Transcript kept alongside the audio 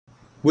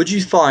Would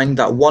you find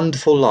that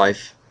wonderful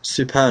life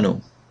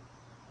supernal,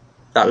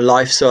 that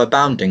life so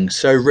abounding,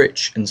 so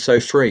rich and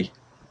so free?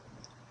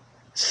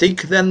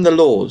 Seek then the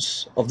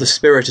laws of the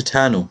Spirit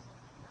eternal,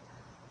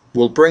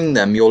 will bring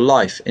them your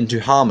life into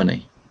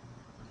harmony.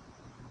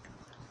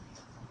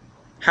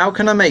 How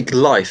can I make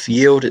life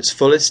yield its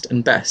fullest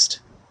and best?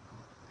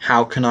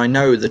 How can I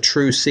know the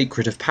true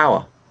secret of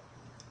power?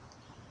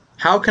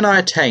 How can I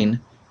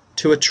attain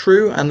to a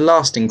true and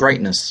lasting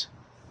greatness?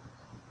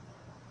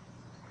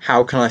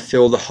 How can I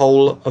fill the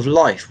whole of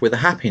life with a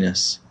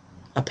happiness,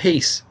 a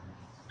peace,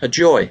 a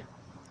joy,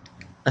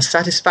 a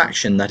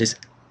satisfaction that is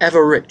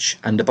ever rich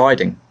and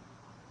abiding,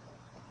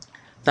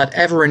 that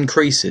ever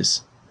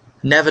increases,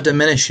 never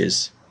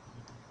diminishes,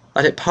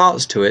 that it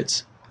imparts to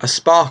it a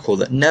sparkle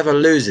that never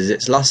loses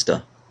its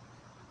lustre,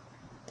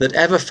 that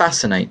ever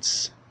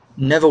fascinates,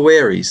 never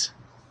wearies?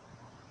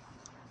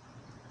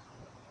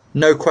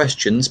 No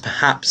questions,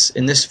 perhaps,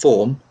 in this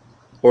form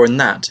or in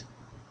that,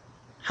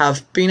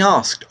 have been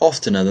asked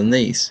oftener than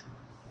these.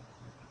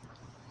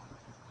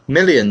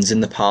 Millions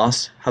in the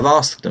past have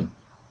asked them.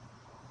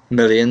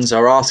 Millions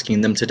are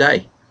asking them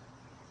today.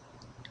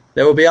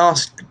 They will be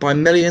asked by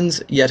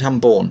millions yet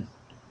unborn.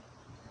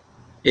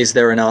 Is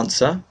there an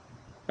answer,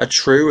 a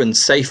true and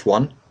safe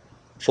one,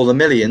 for the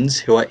millions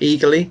who are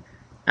eagerly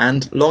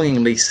and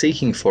longingly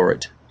seeking for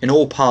it in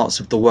all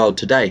parts of the world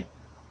today,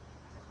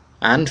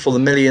 and for the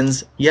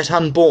millions yet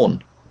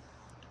unborn,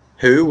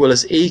 who will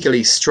as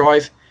eagerly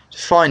strive to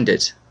find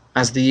it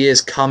as the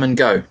years come and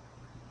go?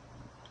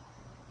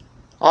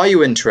 Are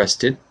you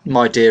interested,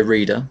 my dear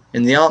reader,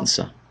 in the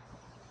answer?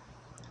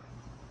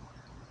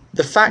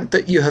 The fact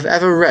that you have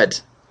ever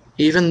read,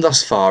 even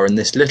thus far in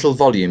this little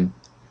volume,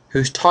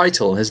 whose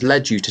title has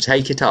led you to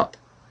take it up,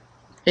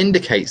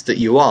 indicates that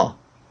you are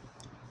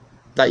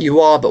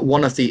but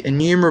one of the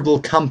innumerable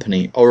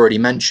company already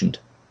mentioned.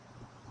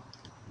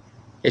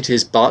 It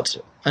is but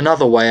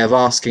another way of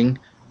asking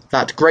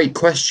that great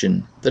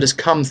question that has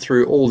come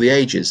through all the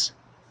ages.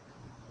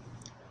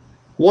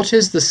 What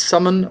is the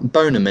summum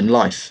bonum in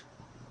life?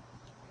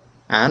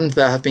 And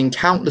there have been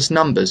countless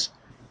numbers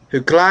who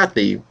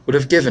gladly would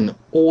have given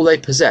all they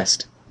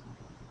possessed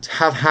to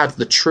have had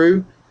the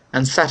true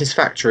and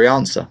satisfactory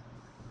answer.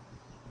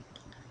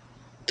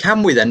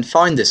 Can we then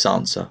find this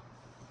answer,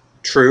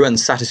 true and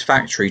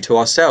satisfactory to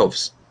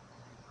ourselves?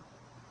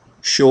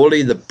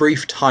 Surely the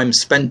brief time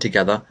spent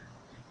together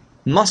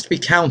must be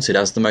counted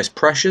as the most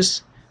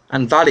precious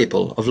and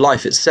valuable of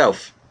life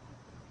itself.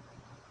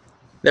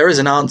 There is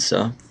an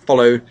answer,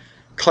 follow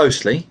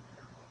closely,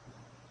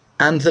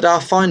 and that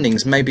our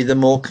findings may be the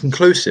more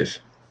conclusive.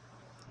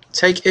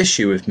 Take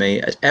issue with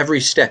me at every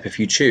step if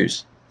you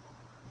choose,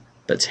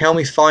 but tell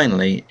me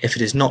finally if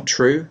it is not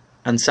true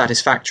and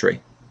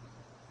satisfactory.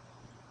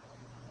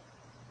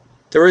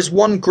 There is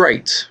one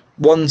great,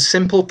 one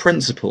simple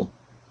principle,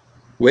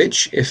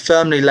 which, if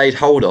firmly laid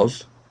hold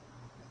of,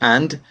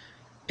 and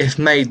if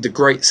made the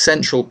great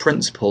central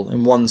principle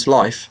in one's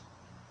life,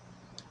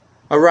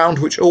 around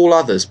which all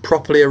others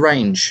properly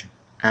arrange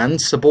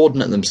and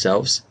subordinate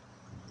themselves,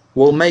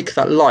 will make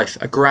that life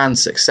a grand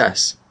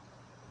success,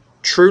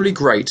 truly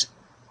great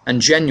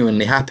and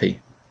genuinely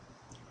happy,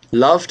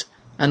 loved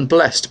and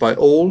blessed by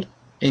all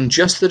in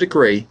just the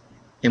degree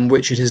in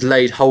which it is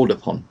laid hold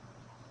upon.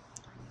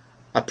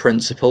 A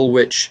principle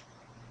which,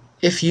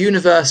 if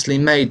universally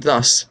made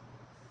thus,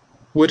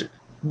 would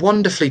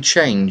wonderfully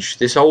change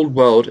this old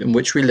world in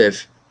which we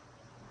live.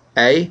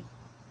 A,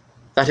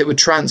 that it would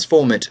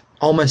transform it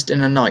almost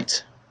in a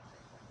night.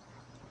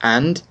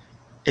 And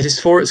it is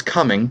for its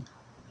coming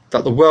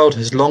that the world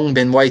has long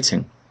been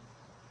waiting.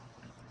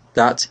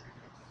 That,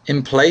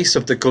 in place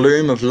of the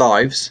gloom of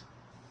lives,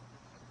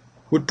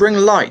 would bring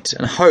light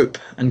and hope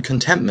and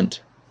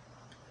contentment.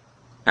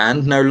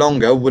 And no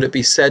longer would it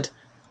be said,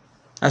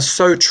 as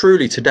so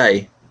truly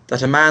today,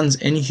 that a man's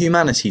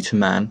inhumanity to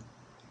man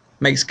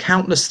makes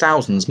countless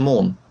thousands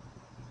mourn.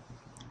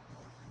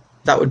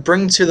 That would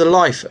bring to the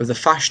life of the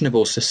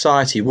fashionable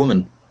society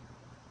woman,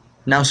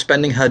 now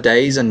spending her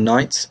days and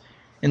nights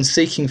in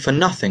seeking for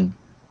nothing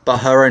but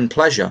her own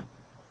pleasure,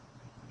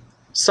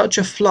 such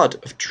a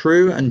flood of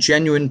true and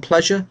genuine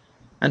pleasure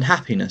and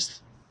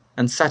happiness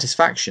and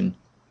satisfaction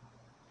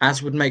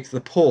as would make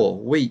the poor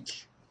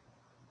weak,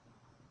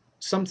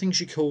 something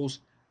she calls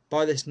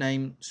by this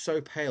name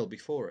so pale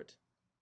before it.